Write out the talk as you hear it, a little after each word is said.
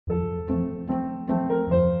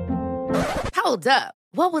Hold up.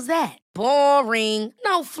 What was that? Boring.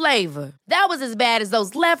 No flavor. That was as bad as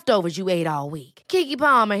those leftovers you ate all week. Keke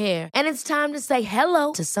Palmer here. And it's time to say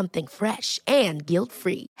hello to something fresh and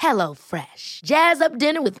guilt-free. Hello Fresh. Jazz up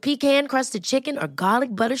dinner with pecan-crusted chicken or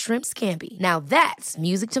garlic butter shrimp scampi. Now that's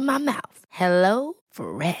music to my mouth. Hello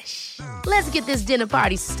Fresh. Let's get this dinner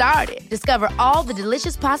party started. Discover all the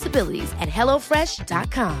delicious possibilities at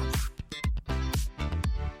hellofresh.com.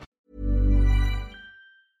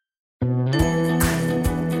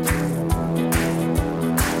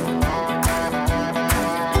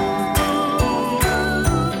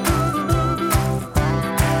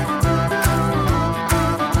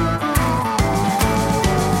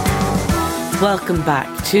 Welcome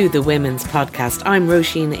back to the Women's Podcast. I'm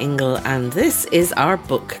Roisin Ingle and this is our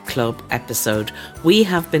book club episode. We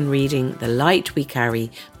have been reading The Light We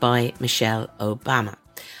Carry by Michelle Obama.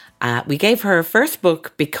 We gave her first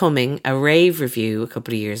book, Becoming, a rave review a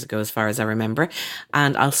couple of years ago, as far as I remember.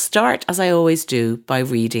 And I'll start, as I always do, by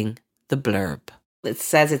reading the blurb. It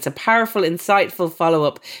says it's a powerful, insightful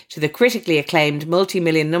follow-up to the critically acclaimed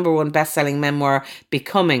multi-million #1 best-selling memoir,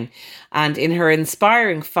 Becoming. And in her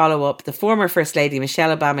inspiring follow-up, the former First Lady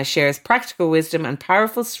Michelle Obama shares practical wisdom and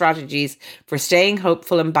powerful strategies for staying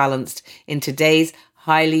hopeful and balanced in today's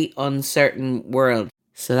highly uncertain world.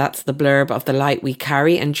 So that's the blurb of The Light We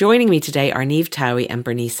Carry. And joining me today are Niamh Towie and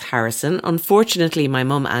Bernice Harrison. Unfortunately, my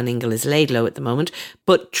mum Anne Ingle is laid low at the moment,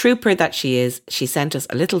 but trooper that she is, she sent us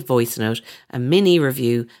a little voice note, a mini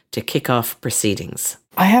review to kick off proceedings.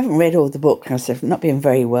 I haven't read all the book because I've not been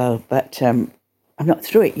very well, but I'm not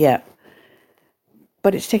through it yet.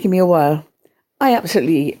 But it's taken me a while. I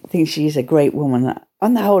absolutely think she's a great woman.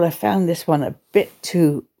 On the whole, I found this one a bit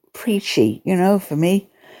too preachy, for me.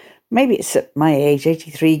 Maybe it's at my age,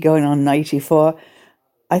 83, going on 94.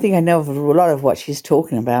 I think I know a lot of what she's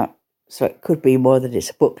talking about, so it could be more that it's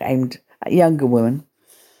a book aimed at younger women.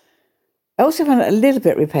 I also found it a little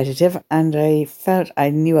bit repetitive, and I felt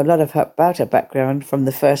I knew a lot about her background from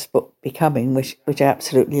the first book, Becoming, which I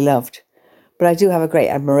absolutely loved. But I do have a great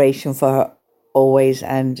admiration for her always,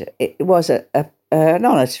 and it was an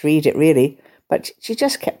honour to read it, really. But she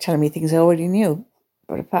just kept telling me things I already knew.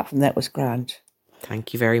 But apart from that, it was grand.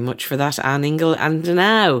 Thank you very much for that, Anne Ingle. And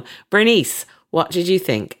now, Bernice, what did you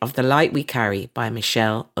think of The Light We Carry by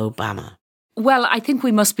Michelle Obama? Well, I think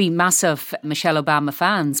we must be massive Michelle Obama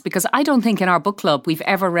fans, because I don't think in our book club we've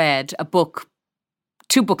ever read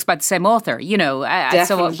two books by the same author,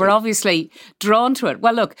 so we're obviously drawn to it.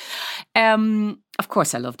 Well, look, of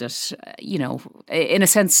course I loved it, in a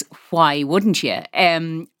sense, why wouldn't you?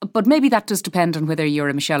 But maybe that does depend on whether you're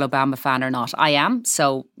a Michelle Obama fan or not. I am,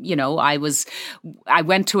 so, I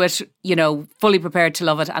went to it, fully prepared to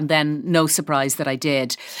love it, and then no surprise that I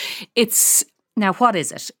did. Now, what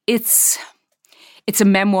is it? It's a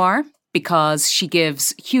memoir, because she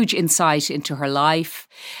gives huge insight into her life.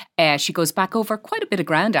 She goes back over quite a bit of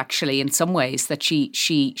ground, actually, in some ways that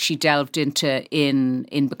she delved into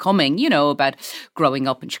in Becoming, about growing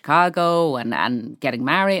up in Chicago and getting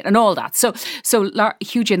married and all that. So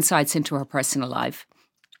huge insights into her personal life.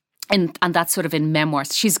 And that's sort of in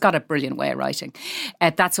memoirs. She's got a brilliant way of writing.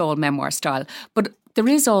 That's all memoir style. But there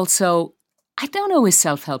is also, I don't know, is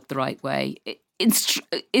self-help the right way?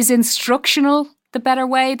 Is instructional the better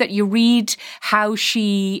way, that you read how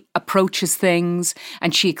she approaches things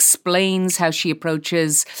and she explains how she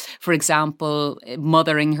approaches, for example,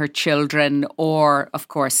 mothering her children, or, of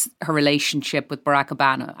course, her relationship with Barack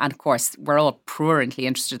Obama. And, of course, we're all prurently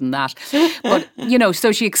interested in that. But,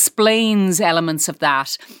 so she explains elements of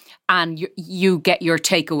that, and you get your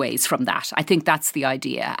takeaways from that. I think that's the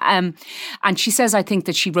idea. And she says, I think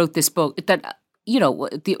that she wrote this book, that,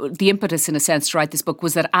 the impetus, in a sense, to write this book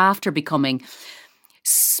was that after Becoming,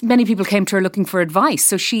 many people came to her looking for advice.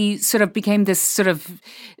 So she sort of became this sort of,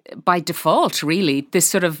 by default, really, this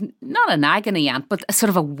sort of, not an agony aunt, but a sort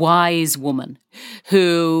of a wise woman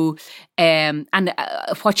who,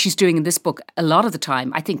 what she's doing in this book a lot of the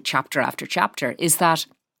time, I think chapter after chapter, is that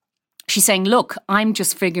she's saying, look, I'm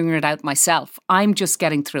just figuring it out myself. I'm just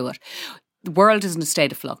getting through it. The world is in a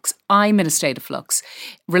state of flux. I'm in a state of flux.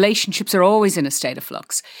 Relationships are always in a state of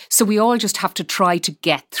flux. So we all just have to try to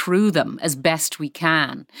get through them as best we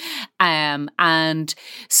can. And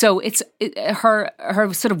so it's her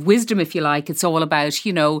sort of wisdom, if you like. It's all about,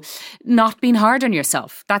 not being hard on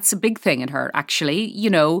yourself. That's a big thing in her, actually,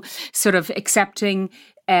 sort of accepting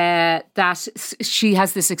that she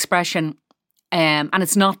has this expression, and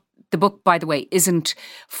it's not The book, by the way, isn't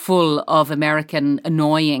full of American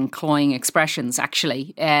annoying, cloying expressions,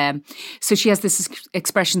 actually. So she has this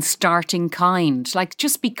expression, starting kind. Like,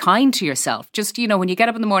 just be kind to yourself. Just, when you get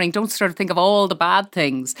up in the morning, don't sort of think of all the bad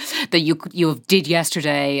things that you did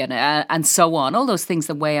yesterday and so on. All those things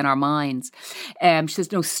that weigh on our minds. She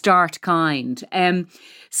says, no, start kind.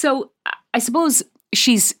 So I suppose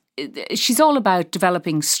she's all about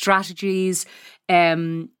developing strategies,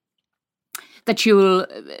 that you'll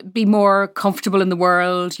be more comfortable in the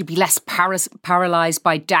world, you'll be less paralysed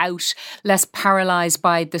by doubt, less paralysed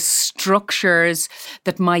by the structures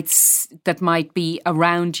that might be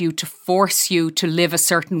around you to force you to live a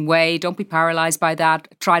certain way. Don't be paralysed by that.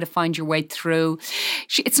 Try to find your way through.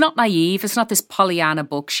 It's not naive. It's not this Pollyanna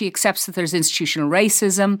book. She accepts that there's institutional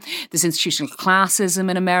racism, there's institutional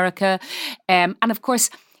classism in America. And of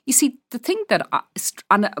course, you see, the thing that,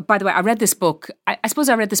 and by the way, I read this book, I suppose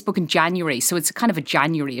I read this book in January, so it's kind of a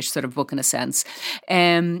January-ish sort of book in a sense.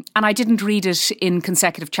 And I didn't read it in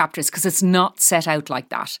consecutive chapters because it's not set out like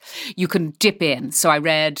that. You can dip in. So I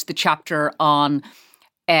read the chapter on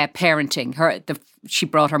parenting. She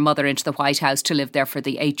brought her mother into the White House to live there for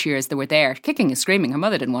the 8 years they were there, kicking and screaming. Her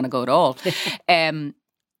mother didn't want to go at all.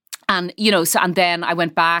 And, and then I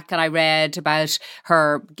went back and I read about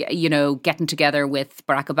her, getting together with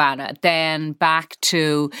Barack Obama, then back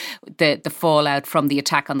to the fallout from the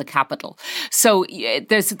attack on the Capitol. So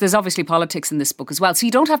there's obviously politics in this book as well. So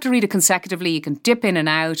you don't have to read it consecutively. You can dip in and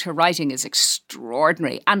out. Her writing is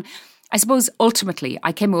extraordinary. And I suppose ultimately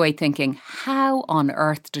I came away thinking, how on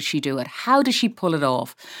earth does she do it? How does she pull it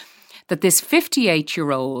off? That this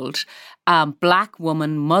 58-year-old Black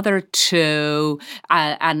woman, mother to,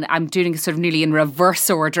 and I'm doing it sort of nearly in reverse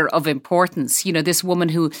order of importance. This woman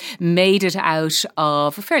who made it out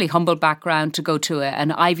of a fairly humble background to go to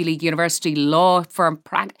an Ivy League university law firm,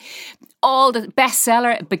 all the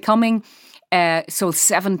bestseller, becoming sold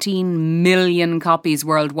 17 million copies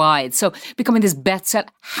worldwide. So becoming this bestseller.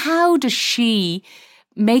 How does she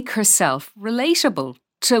make herself relatable?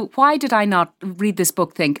 So why did I not read this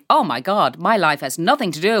book think, oh my God, my life has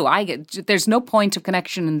nothing to do. There's no point of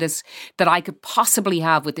connection in this that I could possibly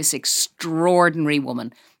have with this extraordinary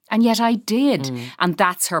woman. And yet I did. And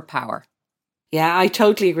that's her power. Yeah, I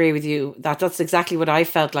totally agree with you. That's exactly what I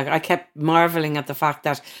felt like. I kept marveling at the fact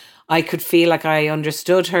that I could feel like I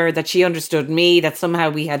understood her, that she understood me, that somehow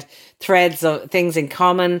we had threads of things in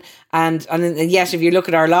common. And yet, if you look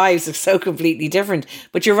at our lives, it's so completely different.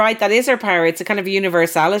 But you're right, that is her power. It's a kind of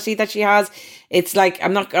universality that she has. It's like, I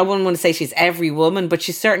wouldn't want to say she's every woman, but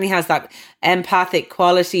she certainly has that empathic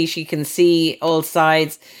quality. She can see all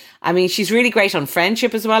sides. I mean, she's really great on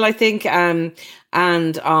friendship as well, I think, and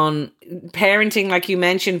on parenting, like you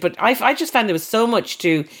mentioned. But I just found there was so much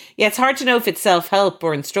it's hard to know if it's self-help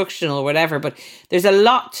or instructional or whatever, but there's a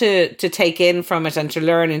lot to take in from it and to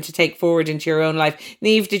learn and to take forward into your own life.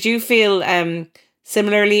 Niamh, did you feel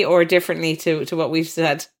similarly or differently to what we've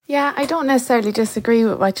said? Yeah, I don't necessarily disagree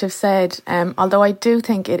with what you've said, although I do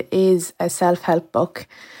think it is a self-help book.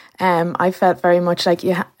 I felt very much like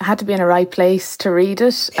you had to be in a right place to read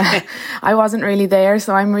it. I wasn't really there,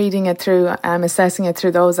 so I'm reading it through, assessing it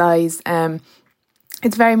through those eyes.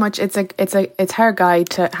 It's very much, it's her guide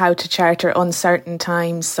to how to charter uncertain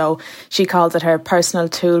times. So she calls it her personal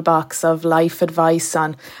toolbox of life advice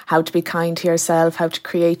on how to be kind to yourself, how to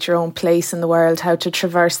create your own place in the world, how to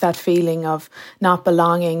traverse that feeling of not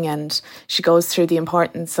belonging. And she goes through the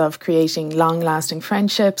importance of creating long-lasting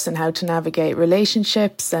friendships and how to navigate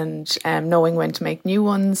relationships and knowing when to make new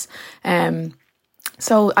ones.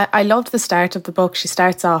 So I loved the start of the book. She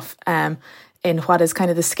starts off in what is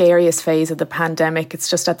kind of the scariest phase of the pandemic. It's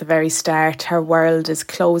just at the very start. Her world is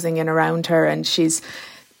closing in around her, and she's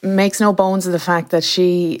makes no bones of the fact that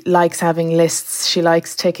she likes having lists. She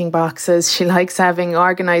likes ticking boxes. She likes having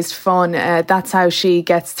organised fun. That's how she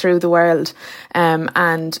gets through the world.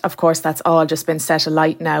 And of course, that's all just been set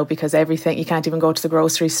alight now because everything, you can't even go to the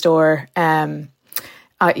grocery store. That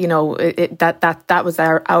was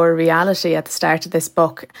our reality at the start of this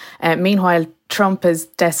book. Meanwhile, Trump is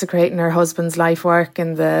desecrating her husband's life work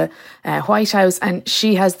in the White House, and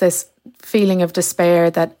she has this feeling of despair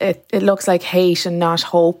that it looks like hate and not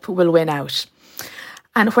hope will win out.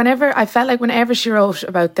 And whenever she wrote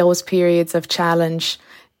about those periods of challenge,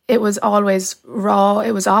 it was always raw,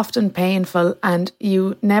 it was often painful, and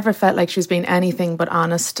you never felt like she was being anything but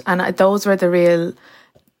honest. And those were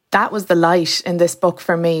that was the light in this book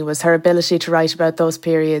for me, was her ability to write about those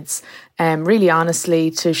periods really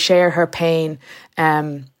honestly, to share her pain.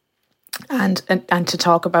 and to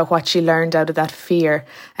talk about what she learned out of that fear.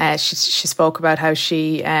 She spoke about how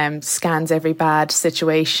she scans every bad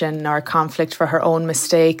situation or conflict for her own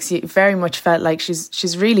mistakes. You very much felt like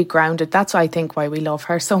she's really grounded. That's why I think why we love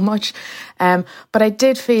her so much. But I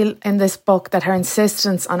did feel in this book that her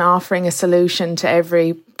insistence on offering a solution to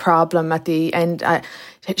every problem at the end,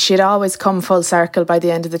 she'd always come full circle by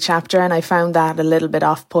the end of the chapter, and I found that a little bit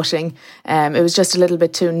off-putting. It was just a little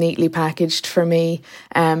bit too neatly packaged for me.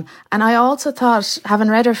 And I also thought, having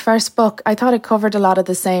read her first book, I thought it covered a lot of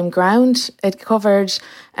the same ground. It covered,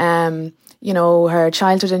 her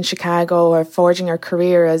childhood in Chicago, or forging her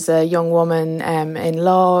career as a young woman in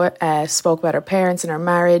law, spoke about her parents and her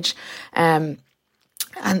marriage.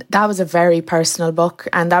 And that was a very personal book,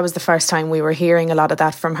 and that was the first time we were hearing a lot of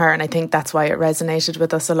that from her, and I think that's why it resonated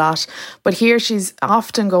with us a lot. But here she's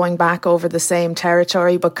often going back over the same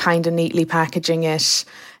territory, but kind of neatly packaging it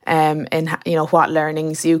in what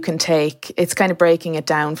learnings you can take. It's kind of breaking it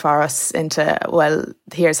down for us into, well,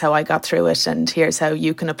 here's how I got through it, and here's how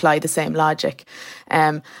you can apply the same logic.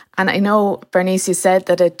 And I know, Bernice, you said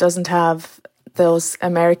that it doesn't have those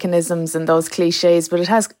Americanisms and those cliches, but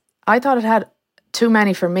I thought it had too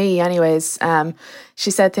many for me anyways.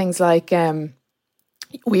 She said things like,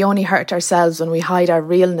 we only hurt ourselves when we hide our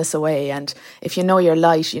realness away, and if you know your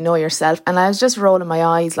light, you know yourself. And I was just rolling my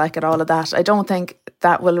eyes at all of that. I don't think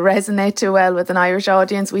that will resonate too well with an Irish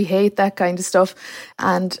audience. We hate that kind of stuff.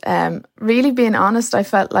 And really being honest, I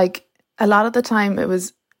felt like a lot of the time it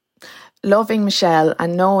was loving Michelle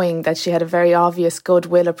and knowing that she had a very obvious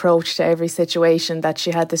goodwill approach to every situation, that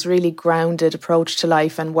she had this really grounded approach to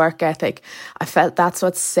life and work ethic. I felt that's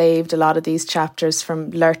what saved a lot of these chapters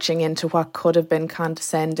from lurching into what could have been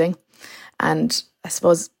condescending. And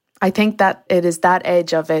I think that it is that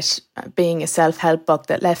edge of it being a self-help book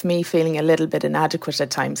that left me feeling a little bit inadequate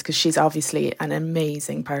at times, because she's obviously an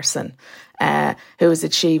amazing person who has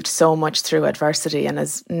achieved so much through adversity and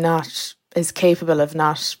is capable of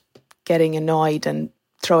not getting annoyed and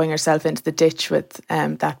throwing herself into the ditch with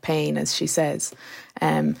that pain, as she says.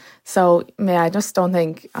 I just don't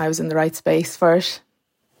think I was in the right space for it,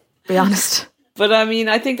 to be honest. But I mean,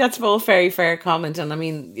 I think that's a very fair comment. And I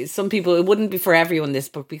mean, some people, it wouldn't be for everyone, this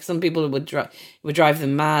book, because some people it would drive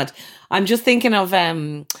them mad. I'm just thinking of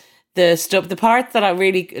the part that I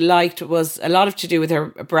really liked was a lot of to do with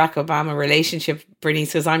her Barack Obama relationship,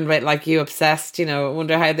 Bernice, because I'm like you, obsessed. I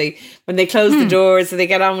wonder how when they close the doors, do they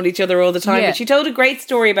get on with each other all the time? Yeah. But she told a great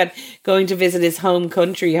story about going to visit his home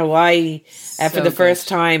country, Hawaii, for the first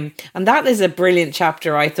time. And that is a brilliant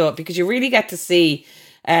chapter, I thought, because you really get to see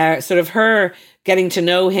sort of her getting to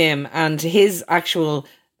know him and his actual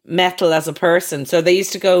mettle as a person. So they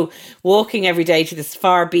used to go walking every day to this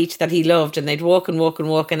far beach that he loved, and they'd walk and walk and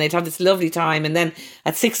walk, and they'd have this lovely time. And then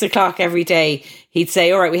at 6 o'clock every day, he'd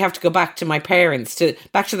say, all right, we have to go back to my parents,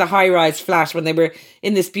 back to the high-rise flat when they were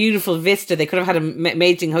in this beautiful vista. They could have had an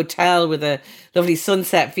amazing hotel with a lovely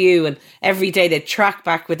sunset view, and every day they'd track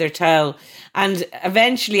back with their towel. And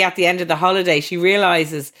eventually at the end of the holiday, she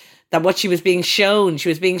realises that what she was being shown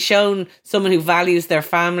someone who values their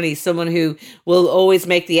family, someone who will always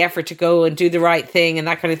make the effort to go and do the right thing and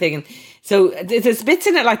that kind of thing. And so there's bits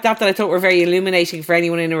in it like that I thought were very illuminating for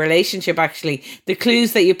anyone in a relationship, actually. The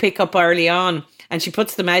clues that you pick up early on, and she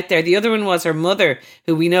puts them out there. The other one was her mother,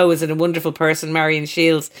 who we know is a wonderful person, Marion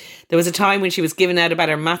Shields. There was a time when she was giving out about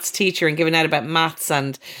her maths teacher and giving out about maths,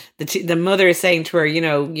 and the mother is saying to her,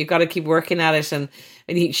 you got to keep working at it. And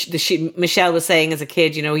Michelle was saying as a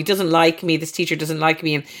kid, he doesn't like me, this teacher doesn't like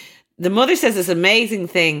me. And the mother says this amazing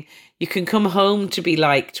thing, you can come home to be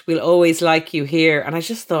liked, we'll always like you here. And I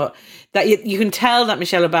just thought that you can tell that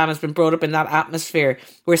Michelle Obama has been brought up in that atmosphere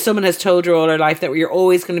where someone has told her all her life that you're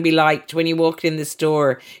always going to be liked when you walked in this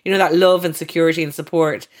door. That love and security and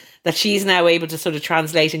support that she's now able to sort of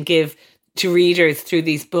translate and give to readers through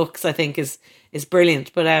these books, I think is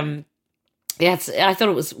brilliant. But I thought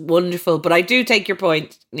it was wonderful. But I do take your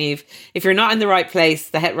point, Niamh. If you're not in the right place,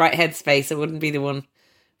 the right headspace, it wouldn't be the one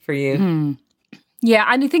for you. Yeah,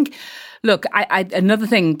 and I think, look, I another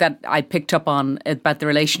thing that I picked up on about the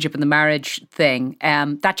relationship and the marriage thing,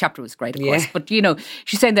 that chapter was great, of course. But,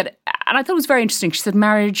 she's saying that, and I thought it was very interesting. She said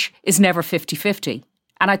marriage is never 50-50.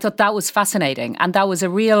 And I thought that was fascinating. And that was a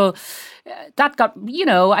real... that got,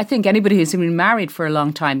 I think anybody who's been married for a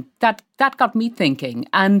long time, that got me thinking.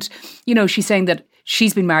 And, she's saying that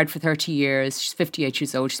she's been married for 30 years. She's 58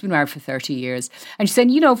 years old. She's been married for 30 years. And she's saying,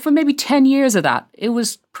 you know, for maybe 10 years of that, it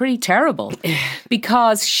was pretty terrible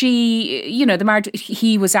because she, you know, the marriage,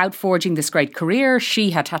 he was out forging this great career.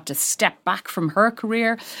 She had to step back from her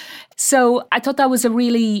career. So I thought that was a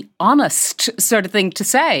really honest sort of thing to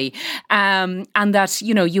say. And that,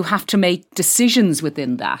 you know, you have to make decisions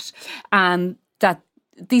within that. And that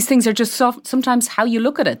these things are just sometimes how you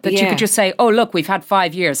look at it. That you could just say, oh, look, we've had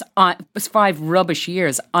 5 years. 5 rubbish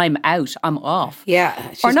years. I'm out. I'm off.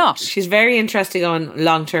 Yeah. Or not. She's very interesting on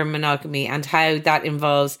long-term monogamy and how that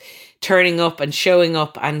involves turning up and showing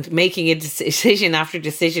up and making a decision after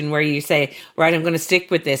decision where you say, right, I'm going to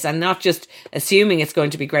stick with this, and not just assuming it's going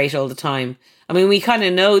to be great all the time. I mean, we kind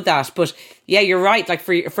of know that, but yeah, you're right. Like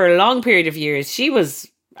for a long period of years, she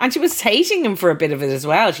was hating him for a bit of it as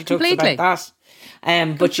well. She talks about that.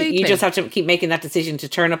 But you just have to keep making that decision to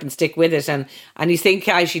turn up and stick with it. And you think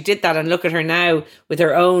how she did that, and look at her now with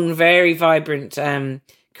her own very vibrant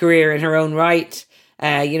career in her own right,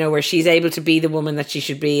 you know, where she's able to be the woman that she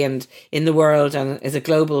should be and in the world, and is a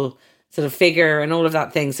global sort of figure and all of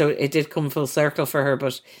that thing. So it did come full circle for her.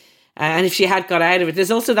 But and if she had got out of it,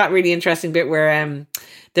 there's also that really interesting bit where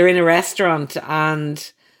they're in a restaurant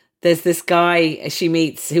and there's this guy she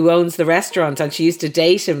meets who owns the restaurant, and she used to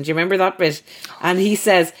date him. Do you remember that bit? And he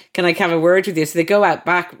says, can I have a word with you? So they go out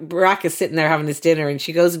back. Barack is sitting there having his dinner, and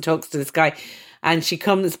she goes and talks to this guy, and she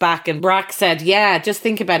comes back, and Barack said, yeah, just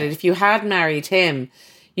think about it. If you had married him,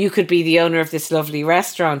 you could be the owner of this lovely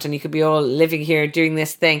restaurant, and you could be all living here doing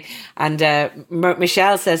this thing. And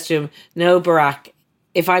Michelle says to him, no, Barack,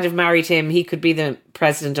 if I'd have married him, he could be the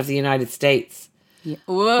president of the United States. Yeah.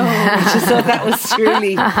 Whoa. I just thought that was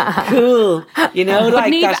really cool, you know,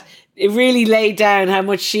 like that. It really laid down how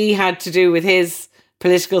much she had to do with his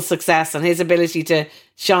political success and his ability to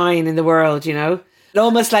shine in the world, you know.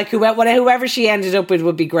 Almost like whoever she ended up with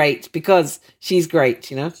would be great because she's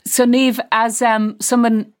great, you know. So Niamh, as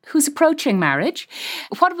someone who's approaching marriage,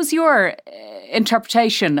 what was your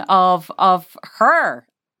interpretation of her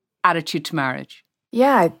attitude to marriage?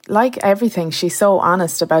 Yeah, like everything, she's so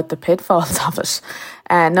honest about the pitfalls of it.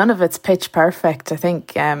 None of it's pitch perfect. I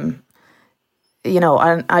think, you know,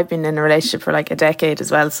 I've been in a relationship for like a decade as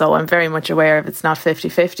well, so I'm very much aware of it's not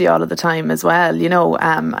 50-50 all of the time as well, you know,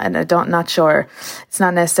 and not sure, it's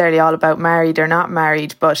not necessarily all about married or not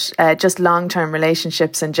married, but just long-term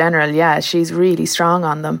relationships in general, yeah, she's really strong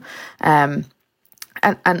on them. And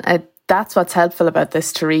that's what's helpful about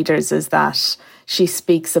this to readers, is that she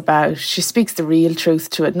speaks the real truth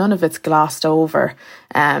to it. None of it's glossed over.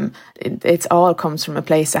 It's all comes from a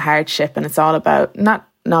place of hardship, and it's all about, not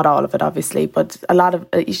all of it obviously, but a lot of,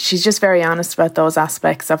 she's just very honest about those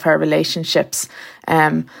aspects of her relationships.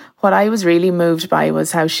 What I was really moved by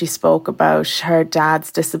was how she spoke about her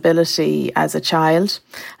dad's disability as a child.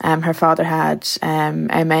 Her father had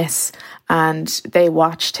MS, and they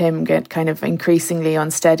watched him get kind of increasingly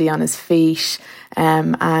unsteady on his feet,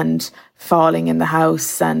 and falling in the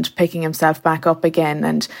house and picking himself back up again.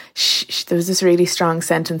 And there was this really strong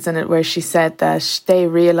sentence in it where she said that they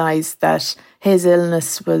realised that his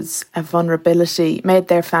illness was a vulnerability, made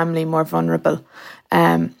their family more vulnerable,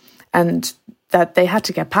 and that they had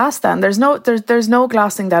to get past that. And there's no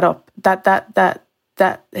glossing that up.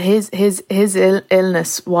 That his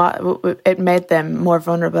illness, it made them more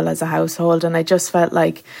vulnerable as a household. And I just felt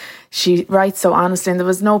like she writes so honestly, and there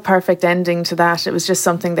was no perfect ending to that. It was just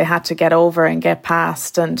something they had to get over and get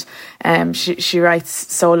past. And she writes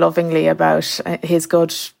so lovingly about his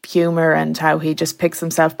good humour and how he just picks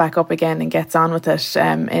himself back up again and gets on with it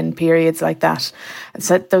in periods like that.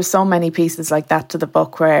 So there's so many pieces like that to the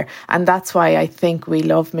book and that's why I think we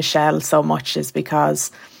love Michelle so much, is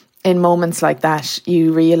because in moments like that,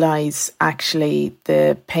 you realise actually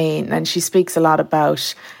the pain. And she speaks a lot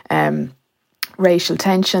about racial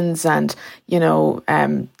tensions and, you know,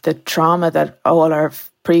 the trauma that all our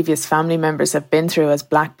previous family members have been through as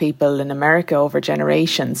Black people in America over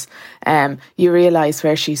generations. You realise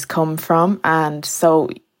where she's come from. And so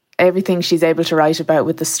everything she's able to write about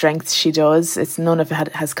with the strength she does, none of it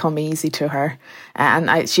has come easy to her.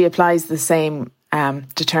 And she applies the same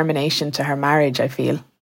determination to her marriage, I feel.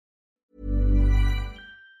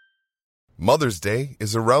 Mother's Day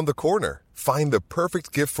is around the corner. Find the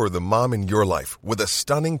perfect gift for the mom in your life with a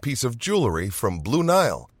stunning piece of jewelry from Blue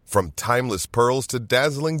Nile. From timeless pearls to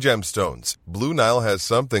dazzling gemstones, Blue Nile has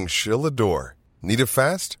something she'll adore. Need it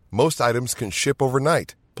fast? Most items can ship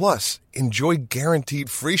overnight. Plus, enjoy guaranteed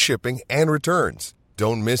free shipping and returns.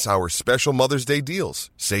 Don't miss our special Mother's Day deals.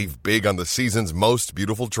 Save big on the season's most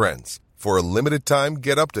beautiful trends. For a limited time,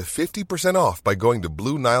 get up to 50% off by going to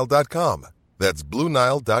BlueNile.com. That's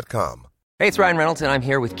BlueNile.com. Hey, it's Ryan Reynolds, and I'm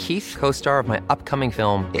here with Keith, co-star of my upcoming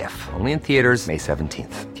film, If, only in theaters May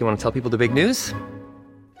 17th. Do you want to tell people the big news?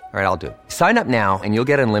 All right, I'll do it. Sign up now and you'll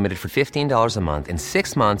get unlimited for $15 a month and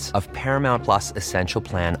 6 months of Paramount Plus Essential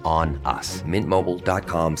Plan on us.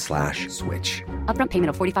 MintMobile.com/switch. Upfront payment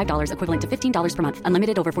of $45 equivalent to $15 per month.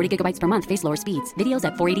 Unlimited over 40 gigabytes per month. Face lower speeds. Videos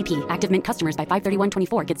at 480p. Active Mint customers by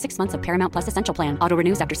 531.24 get 6 months of Paramount Plus Essential Plan. Auto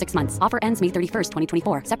renews after 6 months. Offer ends May 31st,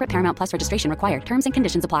 2024. Separate Paramount Plus registration required. Terms and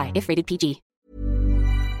conditions apply if rated PG.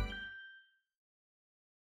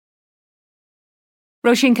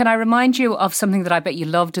 Roisin, can I remind you of something that I bet you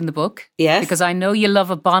loved in the book? Yes. Because I know you love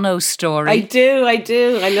a Bono story. I do. I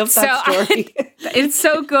love that story. It's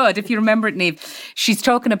so good. If you remember it, Niamh, she's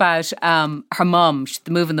talking about her mum,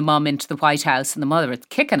 moving the mum into the White House, and the mother was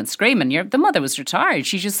kicking and screaming. The mother was retired.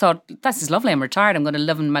 She just thought, this is lovely, I'm retired. I'm going to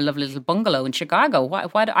live in my lovely little bungalow in Chicago. Why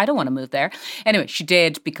I don't want to move there. Anyway, she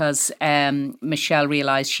did because Michelle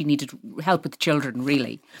realised she needed help with the children,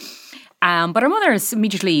 really. But her mother,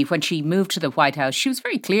 immediately when she moved to the White House, she was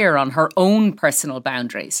very clear on her own personal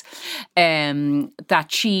boundaries,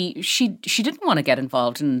 that she didn't want to get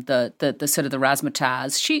involved in the sort of the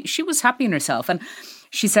razzmatazz. She was happy in herself, and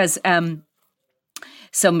she says.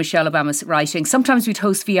 So Michelle Obama's writing, sometimes we'd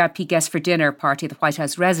host VIP guests for dinner party at the White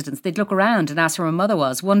House residence. They'd look around and ask where my mother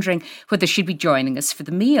was, wondering whether she'd be joining us for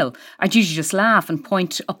the meal. I'd usually just laugh and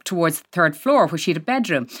point up towards the third floor where she had a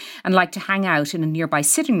bedroom and like to hang out in a nearby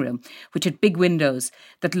sitting room, which had big windows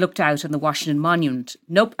that looked out on the Washington Monument.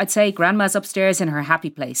 Nope, I'd say Grandma's upstairs in her happy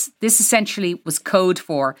place. This essentially was code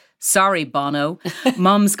for, sorry, Bono.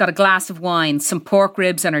 Mum's got a glass of wine, some pork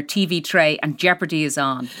ribs on her TV tray, and Jeopardy is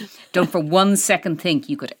on. Don't for 1 second think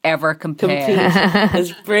you could ever compare.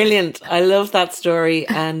 It's brilliant. I love that story.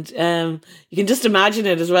 And you can just imagine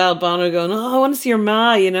it as well. Bono going, I want to see your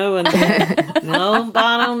ma, and no,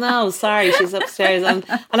 Bono, no, sorry, she's upstairs. And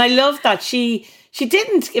I love that she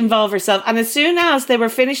didn't involve herself. And as soon as they were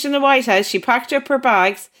finished in the White House, she packed up her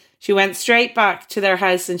bags. She went straight back to their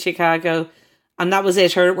house in Chicago. And that was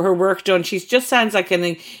it, her work done. She just sounds like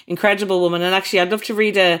an incredible woman. And actually, I'd love to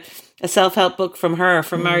read a self-help book from her,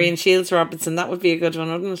 from Marion Shields Robinson. That would be a good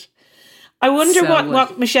one, wouldn't it? I wonder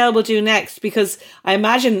what Michelle will do next, because I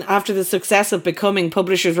imagine after the success of Becoming,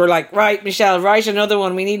 publishers were like, right, Michelle, write another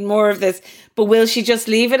one. We need more of this. But will she just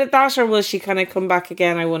leave it at that, or will she kind of come back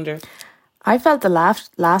again, I wonder? I felt the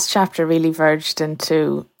last chapter really verged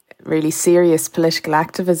into really serious political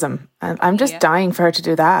activism. And I'm just dying for her to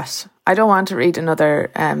do that. I don't want to read another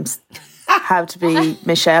How to Be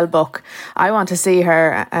Michelle book. I want to see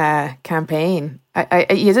her campaign.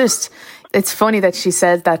 It's funny that she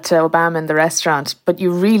said that to Obama in the restaurant, but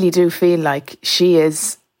you really do feel like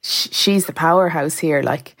she's the powerhouse here,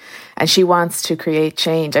 and she wants to create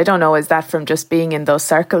change. I don't know, is that from just being in those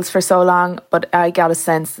circles for so long? But I got a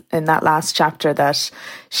sense in that last chapter that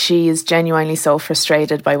she is genuinely so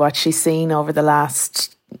frustrated by what she's seen over the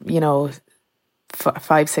last,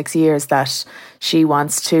 5-6 years, that she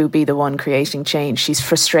wants to be the one creating change. She's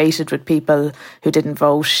frustrated with people who didn't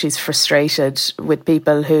vote. She's frustrated with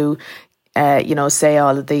people who, say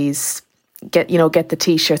all of these, get the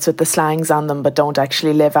T-shirts with the slangs on them, but don't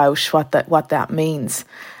actually live out what that means.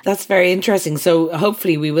 That's very interesting. So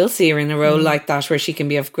hopefully we will see her in a role like that, where she can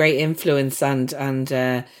be of great influence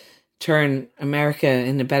and turn America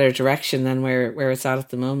in a better direction than where it's at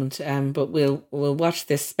the moment. But we'll watch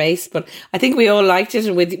this space. But I think we all liked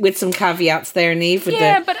it, with some caveats there,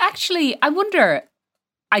 Niamh. But actually, I wonder,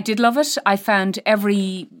 I did love it. I found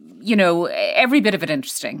every bit of it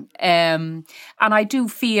interesting. And I do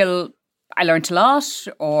feel I learned a lot,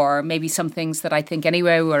 or maybe some things that I think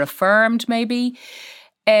anyway were affirmed, maybe.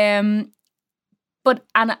 But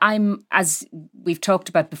I'm, as we've talked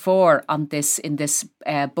about before in this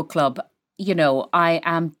book club, I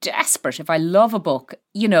am desperate. If I love a book,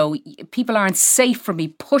 people aren't safe from me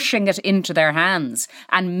pushing it into their hands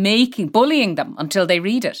and bullying them until they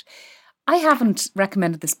read it. I haven't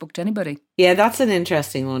recommended this book to anybody. Yeah, that's an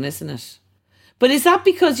interesting one, isn't it? But is that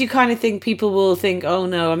because you kind of think people will think, oh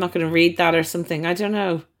no, I'm not going to read that or something? I don't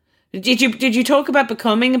know. Did you talk about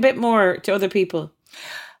Becoming a bit more to other people?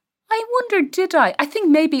 I wonder, did I? I think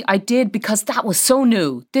maybe I did, because that was so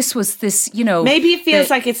new. This was this, Maybe it feels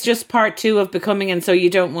like it's just part 2 of Becoming, and so you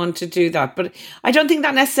don't want to do that. But I don't think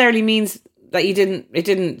that necessarily means that it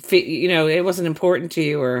didn't fit, it wasn't important to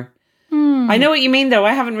you, or... I know what you mean, though.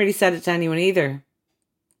 I haven't really said it to anyone either.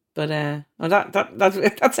 But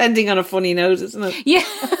that's ending on a funny note, isn't it? Yeah.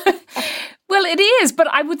 Well, it is. But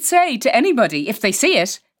I would say to anybody, if they see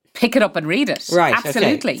it, pick it up and read it. Right.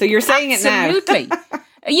 Absolutely. Okay. So you're saying it now. Absolutely.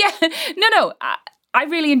 Yeah. No. I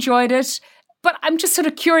really enjoyed it. But I'm just sort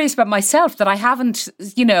of curious about myself that I haven't,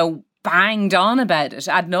 banged on about it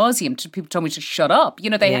ad nauseum. People told me to shut up.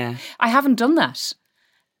 I haven't done that.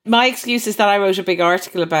 My excuse is that I wrote a big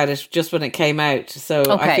article about it just when it came out. So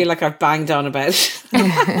I feel like I've banged on about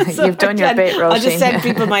it. So you've done your bit, Roisin. I'll just send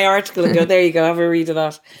people my article and go, there you go, have a read of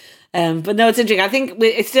that. But no, it's interesting. I think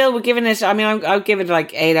we're giving it, I mean, I'll give it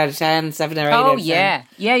like 8 out of 10, 7 or 8 out of 10.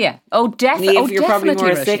 Yeah. Oh, definitely. Neve, you're probably more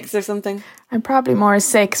a 6 or something? I'm probably more a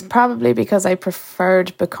 6, probably because I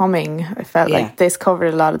preferred Becoming. I felt like this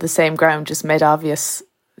covered a lot of the same ground, just made obvious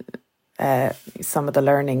some of the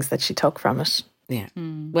learnings that she took from it. Yeah.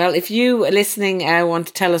 Well, if you listening want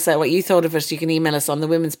to tell us what you thought of it, you can email us on the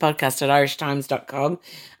Women's Podcast at irishtimes.com,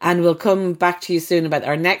 and we'll come back to you soon about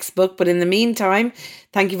our next book. But in the meantime,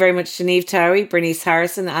 thank you very much to Niamh Towery, Bernice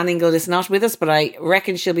Harrison. Anne Ingold is not with us, but I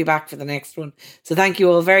reckon she'll be back for the next one. So thank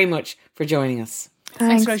you all very much for joining us.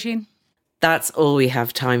 Thanks Roisin. That's all we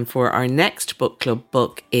have time for. Our next book club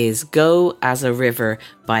book is Go as a River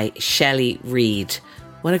by Shelley Reid.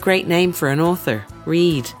 What a great name for an author,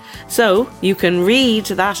 Reid. So you can read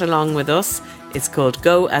that along with us. It's called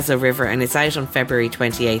Go as a River and it's out on February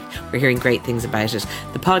 28th. We're hearing great things about it.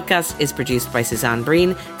 The podcast is produced by Suzanne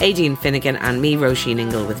Breen, Aideen Finnegan and me, Roisin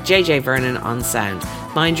Ingle, with JJ Vernon on sound.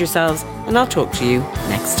 Mind yourselves and I'll talk to you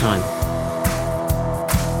next time.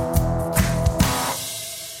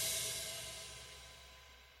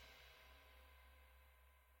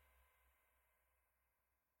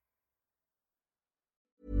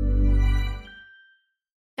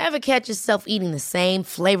 Ever catch yourself eating the same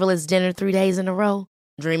flavorless dinner 3 days in a row?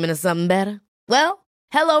 Dreaming of something better? Well,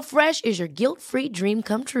 HelloFresh is your guilt-free dream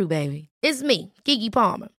come true, baby. It's me, Keke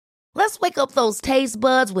Palmer. Let's wake up those taste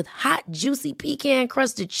buds with hot, juicy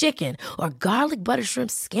pecan-crusted chicken or garlic butter shrimp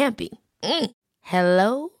scampi.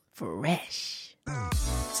 Hello Fresh.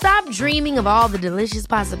 Stop dreaming of all the delicious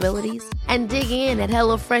possibilities and dig in at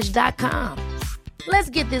HelloFresh.com. Let's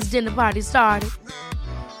get this dinner party started.